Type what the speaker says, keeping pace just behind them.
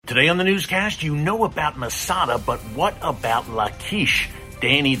Today on the newscast, you know about Masada, but what about Lachish?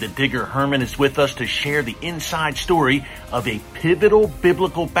 Danny the Digger Herman is with us to share the inside story of a pivotal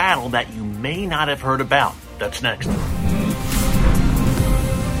biblical battle that you may not have heard about. That's next.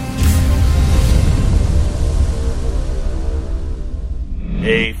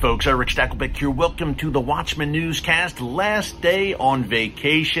 Hey folks, Eric Stacklebeck here. Welcome to the Watchman Newscast. Last day on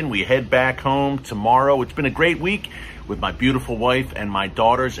vacation. We head back home tomorrow. It's been a great week with my beautiful wife and my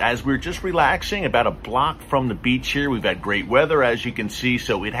daughters as we're just relaxing about a block from the beach here. We've had great weather, as you can see,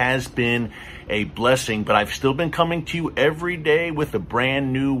 so it has been a blessing, but I've still been coming to you every day with a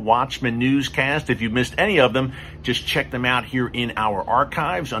brand new Watchman Newscast. If you missed any of them, just check them out here in our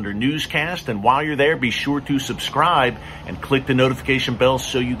archives under Newscast. And while you're there, be sure to subscribe and click the notification bell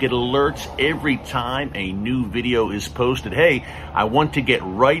so you get alerts every time a new video is posted. Hey, I want to get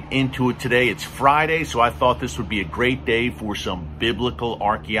right into it today. It's Friday, so I thought this would be a great day for some biblical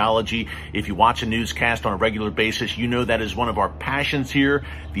archaeology. If you watch a newscast on a regular basis, you know that is one of our passions here,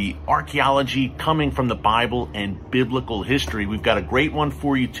 the archaeology coming from the Bible and biblical history. We've got a great one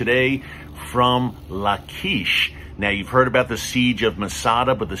for you today from Lachish. Now, you've heard about the siege of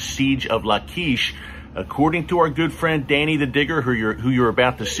Masada, but the siege of Lachish, according to our good friend Danny the Digger, who you're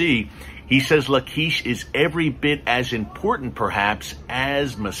about to see, he says Lachish is every bit as important, perhaps,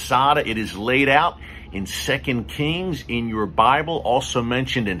 as Masada. It is laid out in 2 Kings in your Bible, also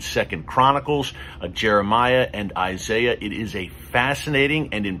mentioned in 2 Chronicles, Jeremiah and Isaiah. It is a fascinating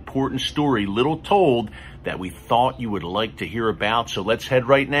and important story, little told, that we thought you would like to hear about. So let's head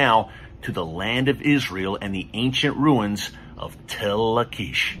right now to the land of Israel and the ancient ruins of Tel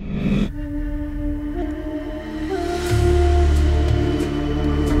Lachish.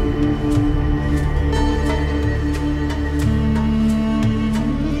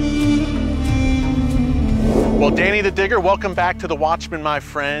 Well, Danny the Digger, welcome back to the Watchman, my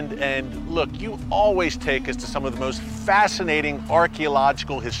friend. And look, you always take us to some of the most fascinating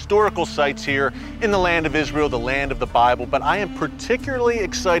archaeological, historical sites here in the land of Israel, the land of the Bible. But I am particularly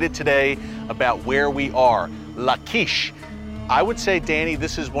excited today about where we are, Lachish. I would say, Danny,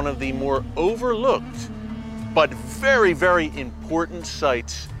 this is one of the more overlooked, but very, very important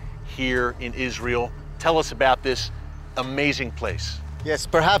sites here in Israel. Tell us about this amazing place. Yes,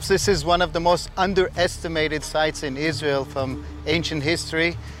 perhaps this is one of the most underestimated sites in Israel from ancient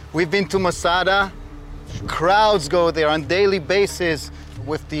history. We've been to Masada. Crowds go there on a daily basis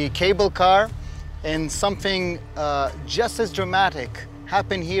with the cable car. And something just as dramatic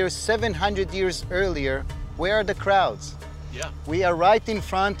happened here 700 years earlier. Where are the crowds? Yeah. We are right in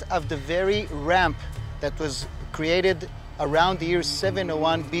front of the very ramp that was created around the year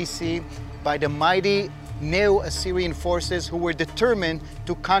 701 BC by the mighty Assyrian forces who were determined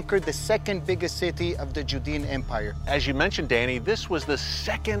to conquer the second biggest city of the Judean Empire. As you mentioned, Danny, this was the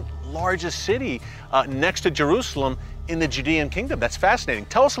second largest city next to Jerusalem in the Judean kingdom. That's fascinating.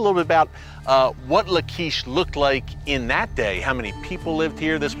 Tell us a little bit about what Lachish looked like in that day. How many people lived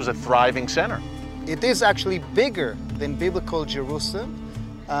here? This was a thriving center. It is actually bigger than biblical Jerusalem.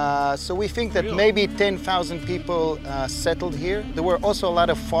 So we think that maybe 10,000 people settled here. There were also a lot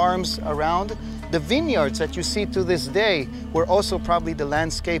of farms around. The vineyards that you see to this day were also probably the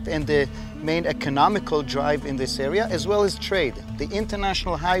landscape and the main economical drive in this area, as well as trade. The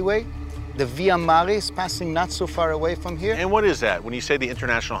international highway, the Via Maris, passing not so far away from here. And what is that? When you say the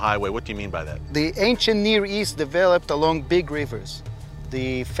international highway, what do you mean by that? The ancient Near East developed along big rivers.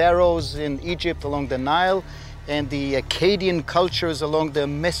 The pharaohs in Egypt along the Nile, and the Akkadian cultures along the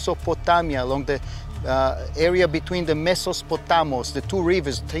Mesopotamia, along the area between the Mesopotamos, the two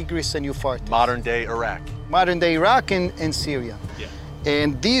rivers, Tigris and Euphrates. Modern day Iraq. Modern day Iraq and Syria. Yeah.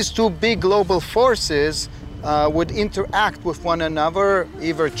 And these two big global forces would interact with one another,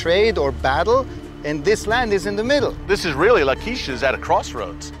 either trade or battle, and this land is in the middle. This is really, Lachish is at a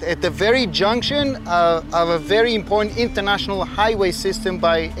crossroads. At the very junction of a very important international highway system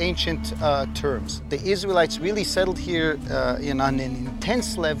by ancient terms. The Israelites really settled here on an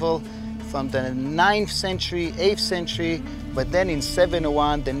intense level from the 9th century, 8th century, but then in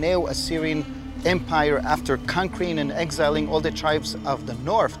 701, the Neo-Assyrian Empire, after conquering and exiling all the tribes of the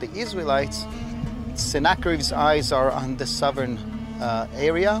north, the Israelites, Sennacherib's eyes are on the southern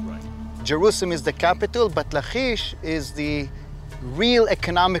area. Right. Jerusalem is the capital, but Lachish is the real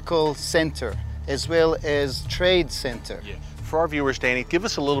economical center, as well as trade center. Yeah. For our viewers, Danny, give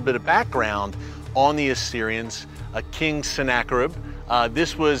us a little bit of background on the Assyrians, King Sennacherib.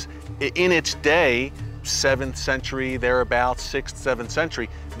 This was, in its day, 7th century, thereabouts, 6th, 7th century.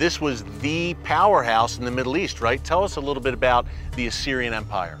 This was the powerhouse in the Middle East, right? Tell us a little bit about the Assyrian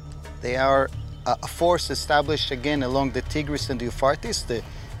Empire. They are a force established again along the Tigris and the Euphrates, the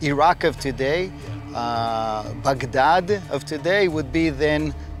Iraq of today, Baghdad of today would be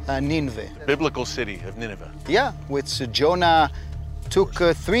then Nineveh. Biblical city of Nineveh. Yeah, which Jonah took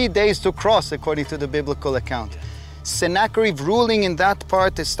 3 days to cross, according to the biblical account. Sennacherib ruling in that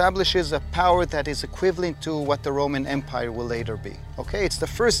part establishes a power that is equivalent to what the Roman Empire will later be. Okay, it's the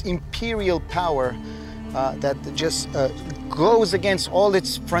first imperial power that just goes against all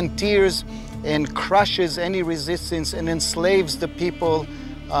its frontiers and crushes any resistance and enslaves the people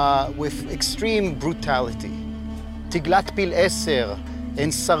with extreme brutality. Tiglath-Pileser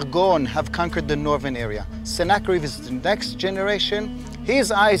and Sargon have conquered the northern area. Sennacherib is the next generation.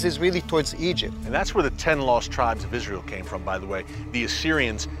 His eyes is really towards Egypt. And that's where the 10 lost tribes of Israel came from, by the way. The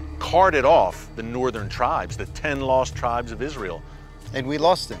Assyrians carted off the northern tribes, the 10 lost tribes of Israel. And we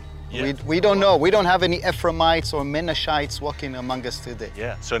lost them. Yeah. We don't know. We don't have any Ephraimites or Menashites walking among us today.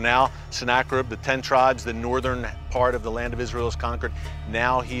 Yeah, so now Sennacherib, the 10 tribes, the northern part of the land of Israel is conquered.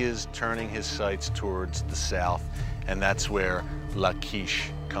 Now he is turning his sights towards the south, and that's where Lachish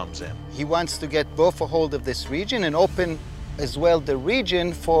comes in. He wants to get both a hold of this region and open as well the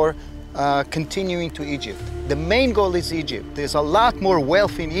region for continuing to Egypt. The main goal is Egypt. There's a lot more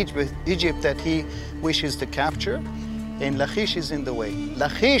wealth in Egypt that he wishes to capture, and Lachish is in the way.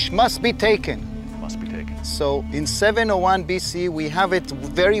 Lachish must be taken. Must be taken. So in 701 BC, we have it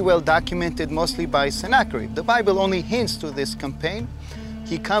very well documented, mostly by Sennacherib. The Bible only hints to this campaign.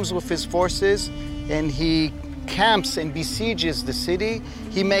 He comes with his forces and he camps and besieges the city.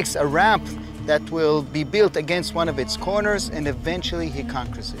 He makes a ramp that will be built against one of its corners, and eventually he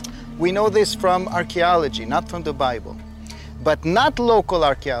conquers it. We know this from archaeology, not from the Bible, but not local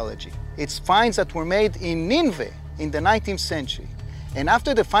archaeology. It's finds that were made in Nineveh in the 19th century. And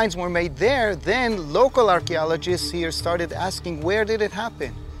after the finds were made there, then local archaeologists here started asking, where did it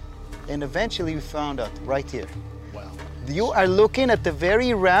happen? And eventually we found out right here. Wow. You are looking at the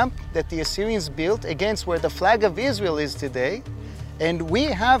very ramp that the Assyrians built against where the flag of Israel is today. And we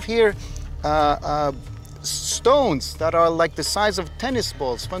have here stones that are like the size of tennis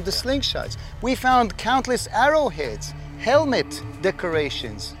balls from the slingshots. We found countless arrowheads, helmet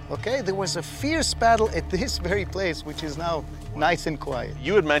decorations. Okay, there was a fierce battle at this very place, which is now nice and quiet.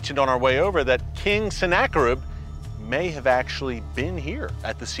 You had mentioned on our way over that King Sennacherib may have actually been here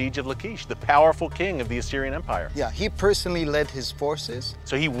at the siege of Lachish, the powerful king of the Assyrian Empire. Yeah, he personally led his forces.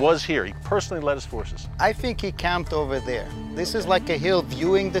 So he was here, he personally led his forces. I think he camped over there. This is like a hill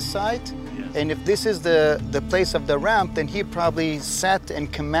viewing the site. And if this is the place of the ramp, then he probably sat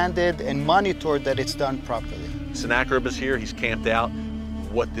and commanded and monitored that it's done properly. Sennacherib is here, he's camped out.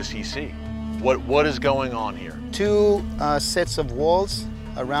 What does he see? What is going on here? Two sets of walls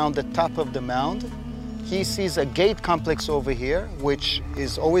around the top of the mound. He sees a gate complex over here, which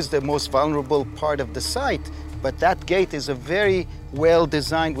is always the most vulnerable part of the site. But that gate is a very well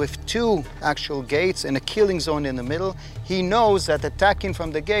designed with two actual gates and a killing zone in the middle. He knows that attacking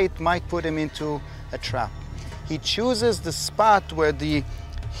from the gate might put him into a trap. He chooses the spot where the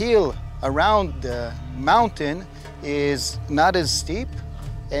hill around the mountain is not as steep,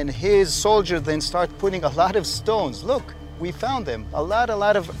 and his soldiers then start putting a lot of stones. Look, we found them. A lot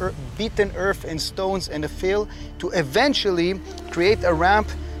of beaten earth and stones in the fill to eventually create a ramp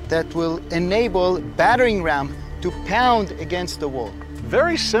that will enable battering ram to pound against the wall.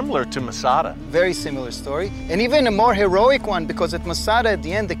 Very similar to Masada. Very similar story, and even a more heroic one, because at Masada at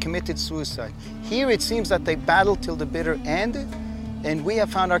the end they committed suicide. Here it seems that they battled till the bitter end, and we have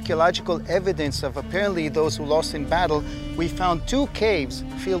found archaeological evidence of apparently those who lost in battle. We found two caves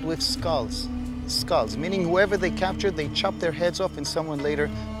filled with skulls. Skulls, meaning whoever they captured, they chopped their heads off and someone later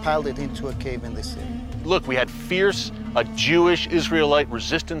piled it into a cave in the city. Look, we had fierce Jewish Israelite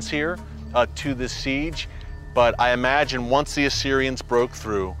resistance here to this siege, but I imagine once the Assyrians broke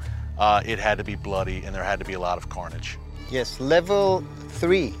through, it had to be bloody and there had to be a lot of carnage. Yes, level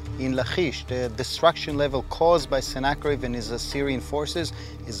 3 in Lachish, the destruction level caused by Sennacherib and his Assyrian forces,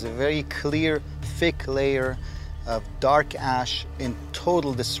 is a very clear, thick layer of dark ash and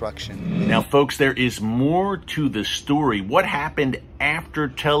total destruction. Now, folks, there is more to the story. What happened after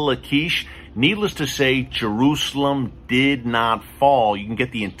Tel Lachish? Needless to say, Jerusalem did not fall. You can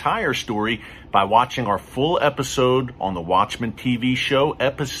get the entire story by watching our full episode on the Watchman TV show,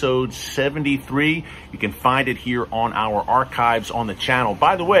 episode 73. You can find it here on our archives on the channel.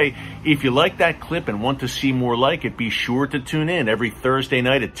 By the way, if you like that clip and want to see more like it, be sure to tune in every Thursday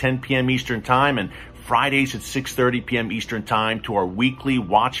night at 10 p.m. Eastern Time and Fridays at 6:30 p.m. Eastern Time to our weekly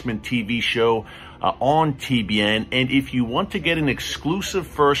Watchman TV show on TBN. And if you want to get an exclusive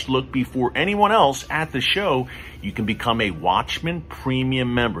first look before anyone else at the show, you can become a Watchman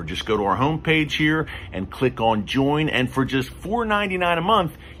Premium member. Just go to our homepage here and click on Join. And for just $4.99 a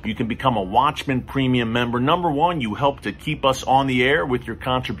month, you can become a Watchman Premium member. Number one, you help to keep us on the air with your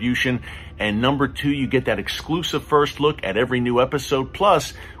contribution. And number two, you get that exclusive first look at every new episode.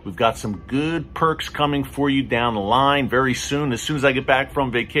 Plus, we've got some good perks coming for you down the line very soon as I get back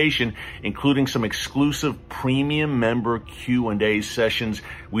from vacation, including some exclusive premium member Q&A sessions.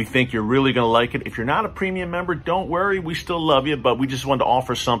 We think you're really going to like it. If you're not a premium member, don't worry. We still love you, but we just wanted to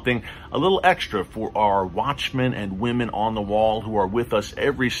offer something a little extra for our watchmen and women on the wall who are with us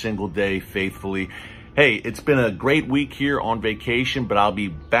every single day faithfully. Hey, it's been a great week here on vacation, but I'll be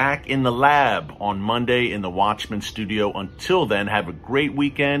back in the lab on Monday in the Watchman studio. Until then, have a great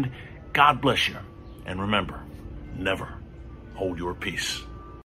weekend. God bless you. And remember, never hold your peace.